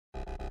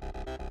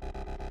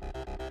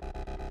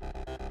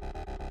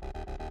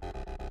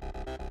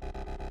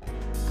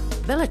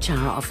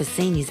Belachara offers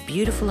seniors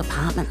beautiful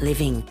apartment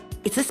living.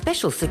 It's a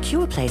special,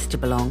 secure place to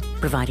belong,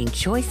 providing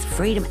choice,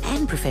 freedom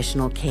and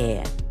professional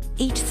care.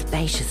 Each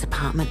spacious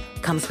apartment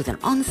comes with an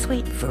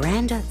ensuite,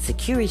 veranda,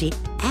 security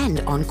and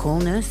on-call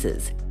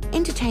nurses.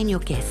 Entertain your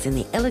guests in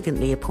the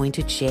elegantly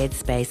appointed shared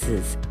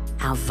spaces.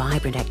 Our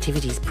vibrant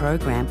activities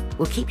program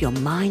will keep your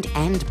mind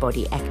and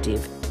body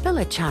active.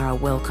 Belachara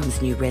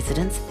welcomes new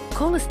residents.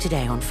 Call us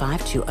today on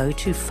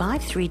 5202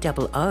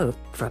 5300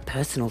 for a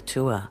personal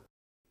tour.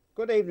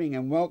 Good evening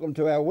and welcome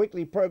to our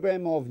weekly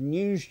program of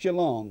News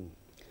Geelong.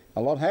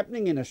 A lot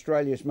happening in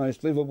Australia's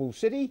most livable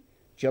city,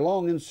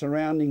 Geelong and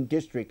surrounding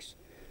districts,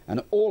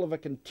 and all of a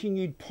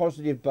continued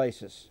positive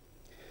basis.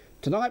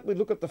 Tonight we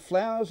look at the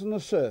flowers and the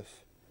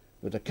surf,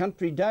 with the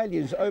Country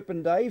Dahlias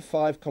Open Day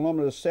 5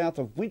 kilometres south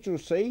of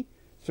Winchelsea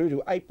through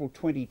to April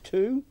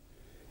 22,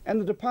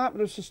 and the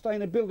Department of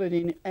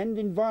Sustainability and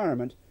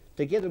Environment,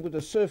 together with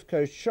the Surf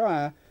Coast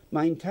Shire,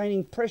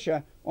 maintaining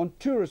pressure on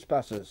tourist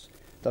buses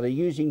that are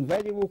using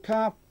valuable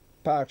car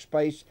park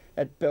space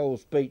at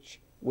Bells Beach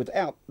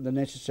without the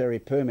necessary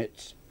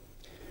permits.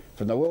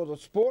 From the world of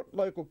sport,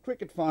 local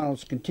cricket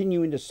finals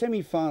continue into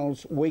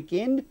semi-finals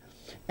weekend,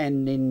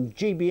 and in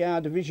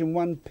GBR Division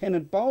 1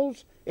 pennant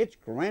bowls, it's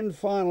grand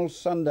final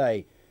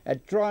Sunday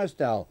at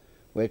Drysdale,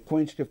 where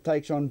Queenscliff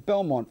takes on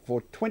Belmont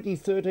for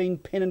 2013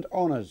 pennant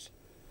honours,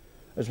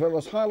 as well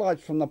as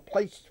highlights from the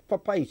Place for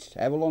Pace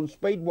Avalon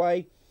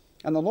Speedway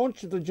and the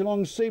launch of the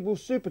Geelong Seabull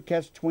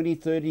Supercats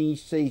 2030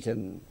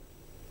 season.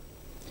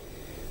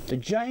 The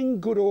Jane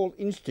Goodall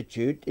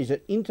Institute is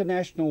an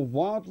international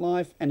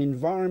wildlife and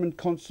environment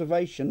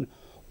conservation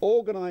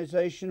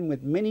organisation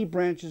with many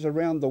branches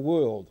around the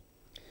world.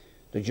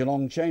 The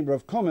Geelong Chamber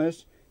of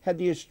Commerce had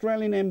the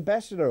Australian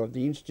ambassador of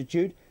the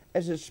Institute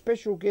as a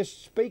special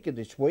guest speaker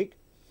this week,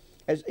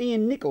 as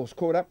Ian Nichols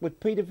caught up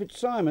with Peter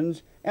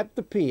Fitzsimons at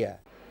the pier.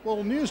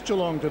 Well, News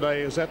Geelong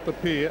today is at the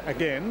pier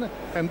again,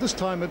 and this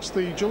time it's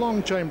the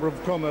Geelong Chamber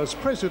of Commerce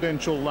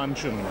Presidential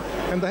Luncheon.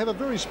 And they have a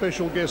very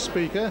special guest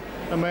speaker,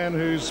 a man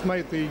who's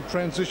made the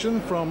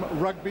transition from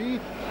rugby,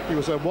 he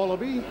was a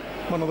Wallaby,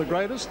 one of the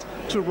greatest,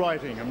 to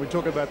writing. And we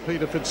talk about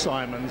Peter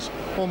Fitzsimons,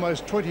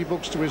 almost 20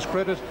 books to his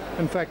credit.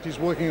 In fact, he's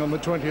working on the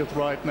 20th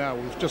right now,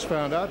 we've just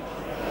found out.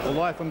 The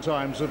Life and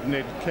Times of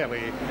Ned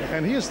Kelly.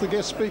 And here's the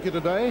guest speaker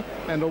today,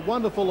 and a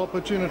wonderful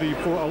opportunity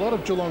for a lot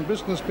of Geelong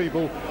business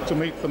people to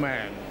meet the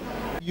man.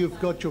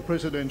 You've got your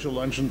presidential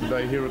luncheon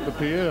today here at the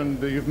pier,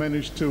 and you've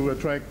managed to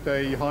attract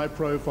a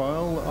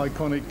high-profile,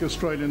 iconic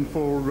Australian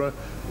for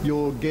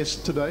your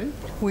guest today.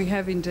 We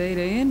have indeed,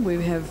 Ian.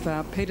 We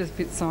have Peter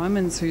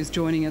Fitzsimons, who's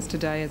joining us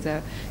today as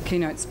our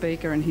keynote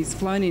speaker, and he's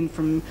flown in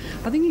from,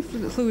 I think he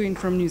flew in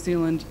from New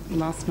Zealand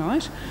last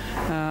night,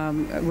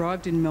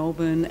 arrived in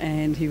Melbourne,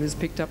 and he was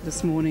picked up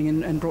this morning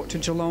and brought to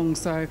Geelong.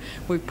 So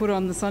we've put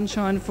on the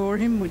sunshine for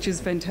him, which is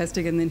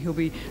fantastic, and then he'll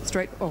be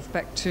straight off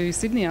back to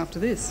Sydney after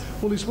this.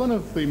 Well, he's one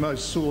of the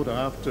most sought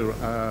after,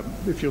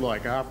 if you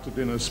like, after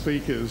dinner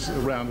speakers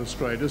around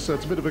Australia, so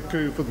it's a bit of a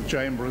coup for the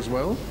Chamber as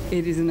well.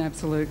 It is an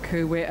absolute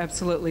coup. We're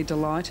absolutely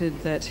delighted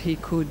that he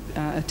could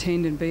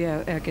attend and be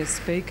our guest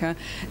speaker,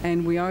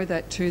 and we owe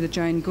that to the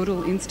Jane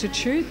Goodall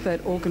Institute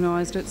that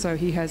organised it, so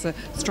he has a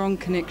strong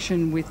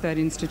connection with that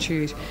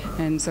institute,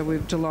 and so we're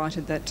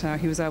delighted that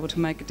he was able to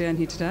make it down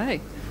here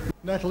today.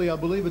 Natalie, I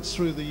believe it's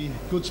through the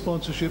good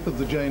sponsorship of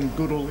the Jane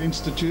Goodall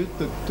Institute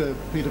that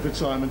Peter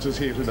Fitzsimons is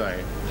here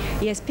today.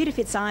 Yes, Peter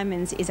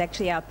Fitzsimons is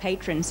actually our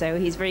patron, so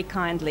he's very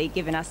kindly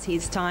given us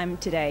his time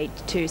today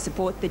to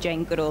support the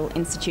Jane Goodall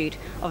Institute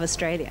of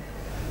Australia.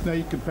 Now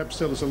you can perhaps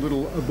tell us a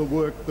little of the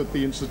work that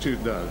the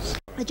Institute does.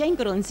 The Jane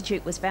Goodall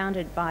Institute was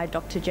founded by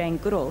Dr. Jane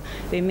Goodall,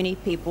 who many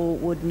people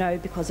would know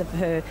because of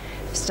her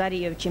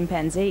study of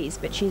chimpanzees,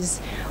 but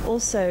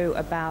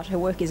her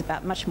work is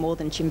about much more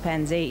than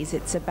chimpanzees.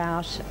 It's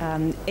about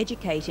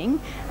educating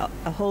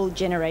a whole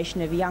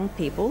generation of young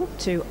people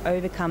to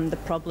overcome the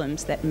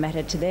problems that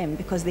matter to them,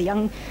 because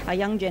our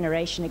young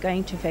generation are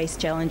going to face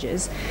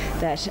challenges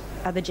that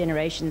other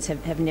generations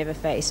have never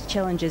faced,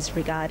 challenges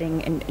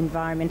regarding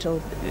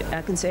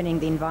concerning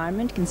the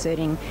environment,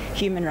 concerning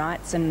human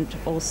rights, and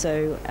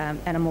also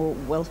animal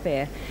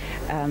welfare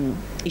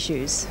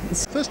issues.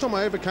 First time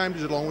I ever came to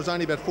Geelong was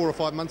only about 4 or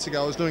 5 months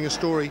ago. I was doing a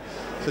story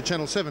for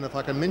Channel 7, if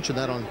I can mention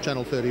that, on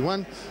Channel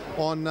 31,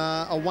 on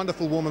a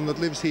wonderful woman that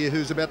lives here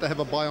who's about to have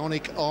a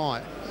bionic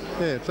eye.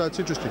 Yeah, so it's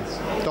interesting.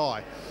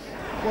 Di.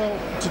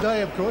 Well,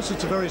 today, of course,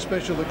 it's a very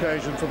special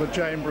occasion for the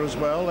Chamber as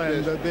well,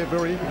 and yes. They're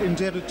very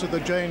indebted to the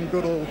Jane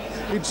Goodall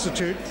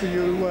Institute for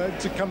you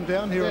to come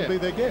down here and be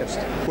their guest.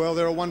 Well,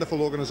 they're a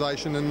wonderful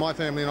organisation, and my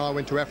family and I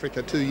went to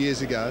Africa 2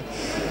 years ago,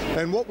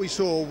 and what we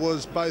saw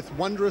was both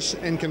wondrous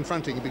and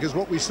confronting, because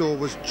what we saw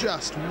was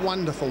just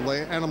wonderful,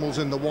 the animals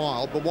in the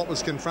wild, but what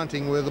was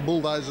confronting were the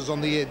bulldozers on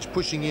the edge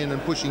pushing in,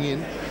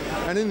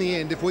 and in the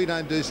end, if we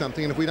don't do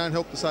something, and if we don't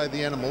help to save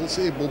the animals,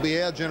 it will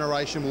be our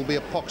generation, will be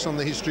a pox on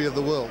the history of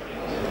the world.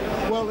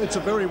 Well, it's a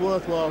very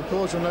worthwhile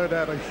cause and no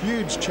doubt a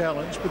huge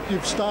challenge, but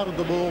you've started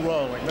the ball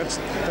rolling.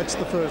 That's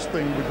the first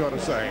thing we've got to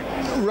say.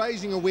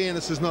 Raising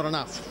awareness is not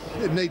enough.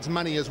 It needs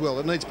money as well.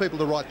 It needs people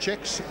to write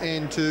cheques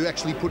and to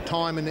actually put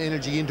time and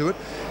energy into it.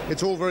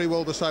 It's all very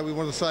well to say we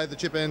want to save the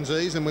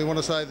chimpanzees and we want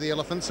to save the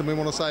elephants and we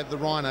want to save the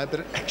rhino,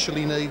 but it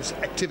actually needs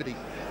activity.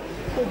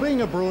 Well,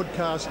 being a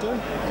broadcaster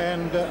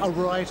and a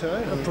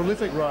writer, a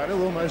prolific writer,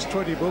 almost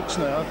 20 books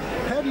now,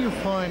 how do you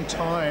find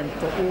time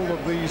for all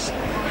of these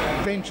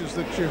ventures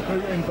that you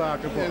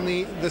embark upon?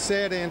 And the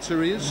sad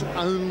answer is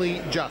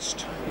only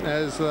just.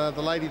 As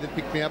the lady that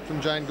picked me up from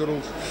Jane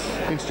Goodall's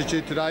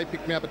Institute today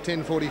picked me up at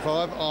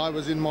 10:45, I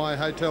was in my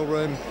hotel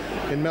room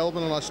in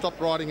Melbourne and I stopped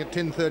writing at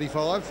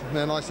 10:35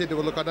 and I said to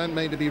her, look, I don't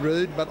mean to be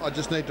rude, but I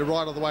just need to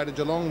write all the way to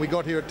Geelong. We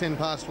got here at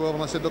 12:10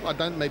 and I said, look, I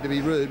don't mean to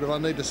be rude, but I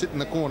need to sit in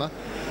the corner.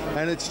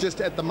 And it's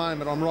just at the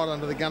moment, I'm right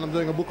under the gun. I'm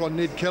doing a book on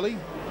Ned Kelly.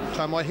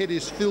 So my head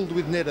is filled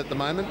with Ned at the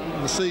moment,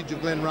 the siege of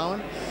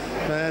Glenrowan.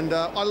 And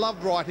I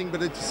love writing,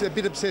 but it's a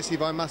bit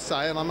obsessive, I must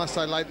say. And I must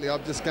say lately,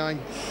 I'm just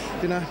going,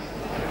 you know,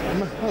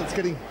 well,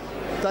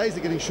 days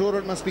are getting shorter.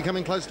 It must be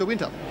coming close to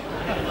winter.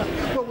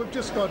 Well, we've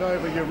just got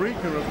over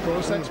Eureka, of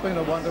course. That's been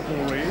a wonderful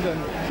read. And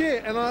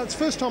yeah, and it's the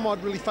first time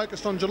I'd really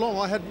focused on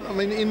Geelong.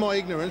 In my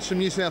ignorance from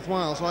New South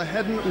Wales, I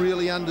hadn't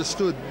really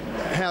understood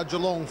how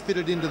Geelong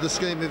fitted into the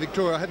scheme of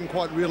Victoria. I hadn't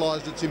quite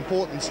realised its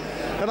importance.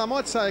 And I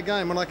might say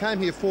again, when I came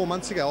here 4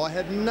 months ago, I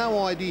had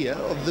no idea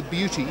of the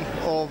beauty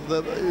of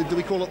the, do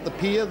we call it the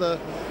pier, the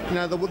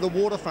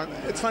waterfront.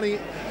 It's funny,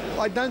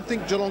 I don't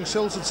think Geelong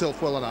sells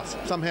itself well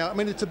enough somehow. I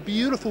mean, it's a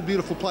beautiful,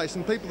 beautiful place,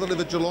 and people that live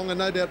at Geelong, and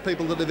no doubt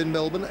people that live in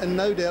Melbourne, and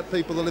no doubt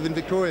people that live in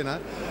Victoria know.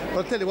 But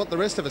I'll tell you what, the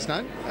rest of us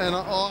don't. And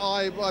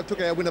I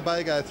took our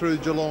Winnebago through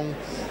Geelong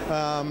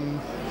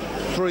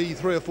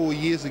three or 4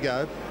 years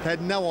ago,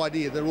 had no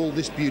idea that all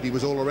this beauty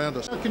was all around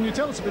us. Can you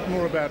tell us a bit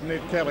more about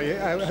Ned Kelly?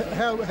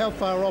 How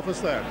far off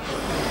is that?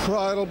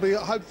 Well, it'll be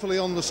hopefully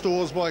on the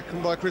stores by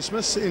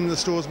Christmas, in the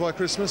stores by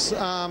Christmas.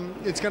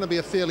 It's going to be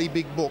a fairly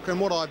big book, and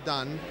what I've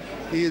done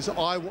is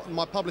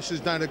my publishers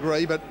don't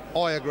agree, but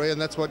I agree,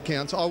 and that's what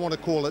counts. I want to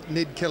call it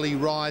Ned Kelly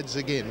Rides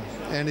Again,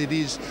 and it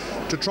is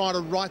to try to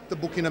write the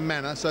book in a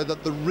manner so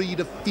that the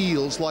reader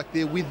feels like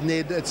they're with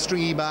Ned at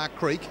Stringy Bar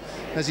Creek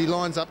as he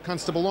lines up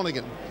Constable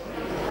Lonigan,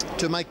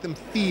 to make them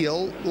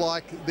feel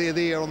like they're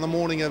there on the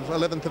morning of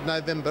 11th of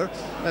November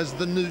as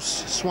the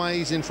noose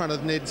sways in front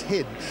of Ned's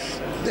head.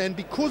 And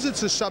because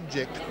it's a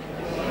subject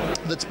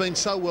that's been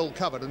so well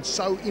covered and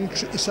so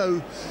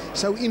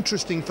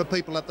interesting for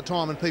people at the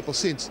time and people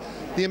since,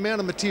 the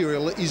amount of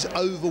material is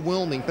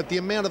overwhelming, but the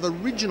amount of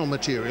original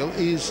material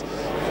is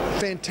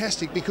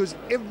fantastic because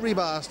every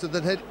bastard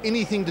that had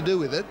anything to do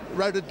with it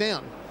wrote it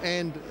down,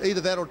 and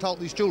either that or told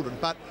his children,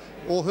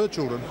 or her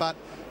children. But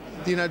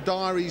you know,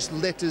 diaries,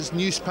 letters,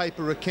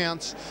 newspaper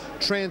accounts,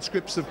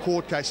 transcripts of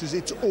court cases,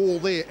 it's all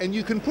there. And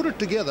you can put it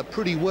together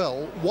pretty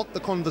well, what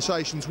the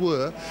conversations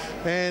were.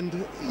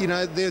 And, you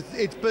know,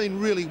 it's been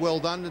really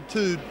well done.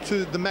 The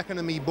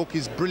McAnamy book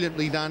is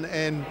brilliantly done,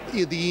 and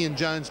the Ian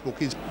Jones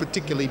book is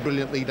particularly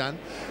brilliantly done.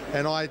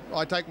 And I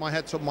take my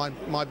hats off,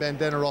 my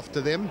bandana off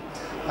to them.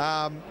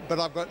 But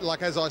I've got,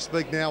 like as I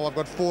speak now, I've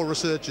got 4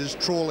 researchers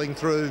trawling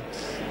through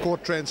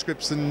court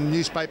transcripts and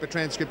newspaper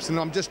transcripts, and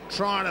I'm just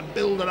trying to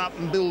build it up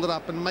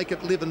and make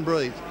it live and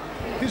breathe.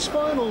 His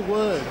final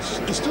words,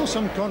 there's still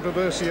some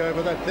controversy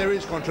over that. There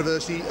is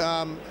controversy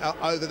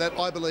over that.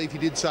 I believe he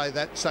did say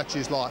that such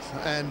is life.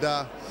 And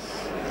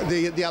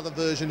the other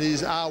version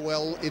is,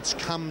 well, it's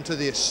come to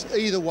this.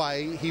 Either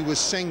way, he was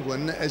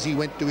sanguine as he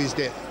went to his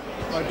death.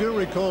 I do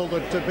recall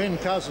that Ben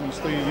Cousins,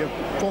 the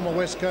former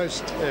West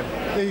Coast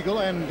Eagle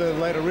and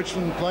later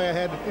Richmond player,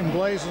 had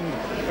emblazoned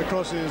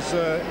across his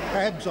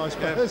abs, I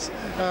suppose,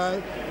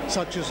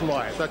 such is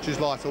life. Such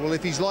is life. Well,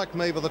 if he's like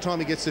me, by the time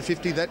he gets to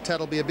 50, that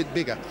tat'll be a bit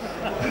bigger.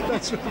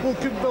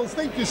 Well,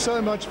 thank you so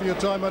much for your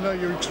time. I know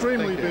you're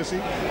extremely busy.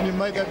 And you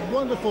made that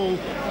wonderful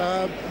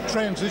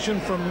transition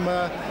from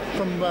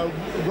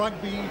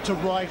rugby to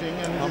writing.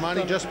 And I'm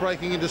only just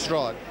breaking into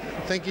stride.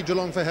 Thank you,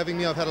 Geelong, for having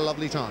me. I've had a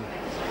lovely time.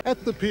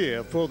 At the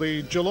pier for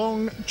the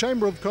Geelong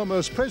Chamber of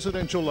Commerce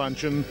Presidential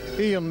Luncheon,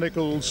 Ian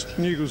Nichols,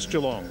 News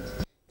Geelong.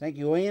 Thank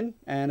you, Ian,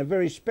 and a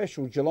very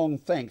special Geelong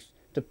thanks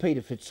to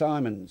Peter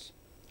Fitzsimons.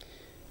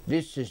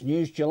 This is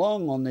News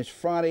Geelong on this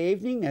Friday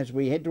evening. As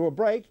we head to a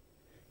break,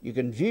 you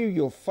can view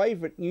your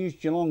favourite News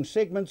Geelong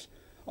segments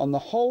on the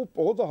whole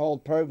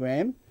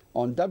program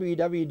on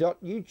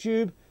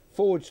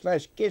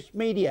www.youtube.com/guest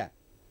media.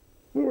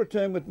 We'll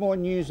return with more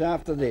news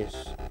after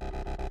this.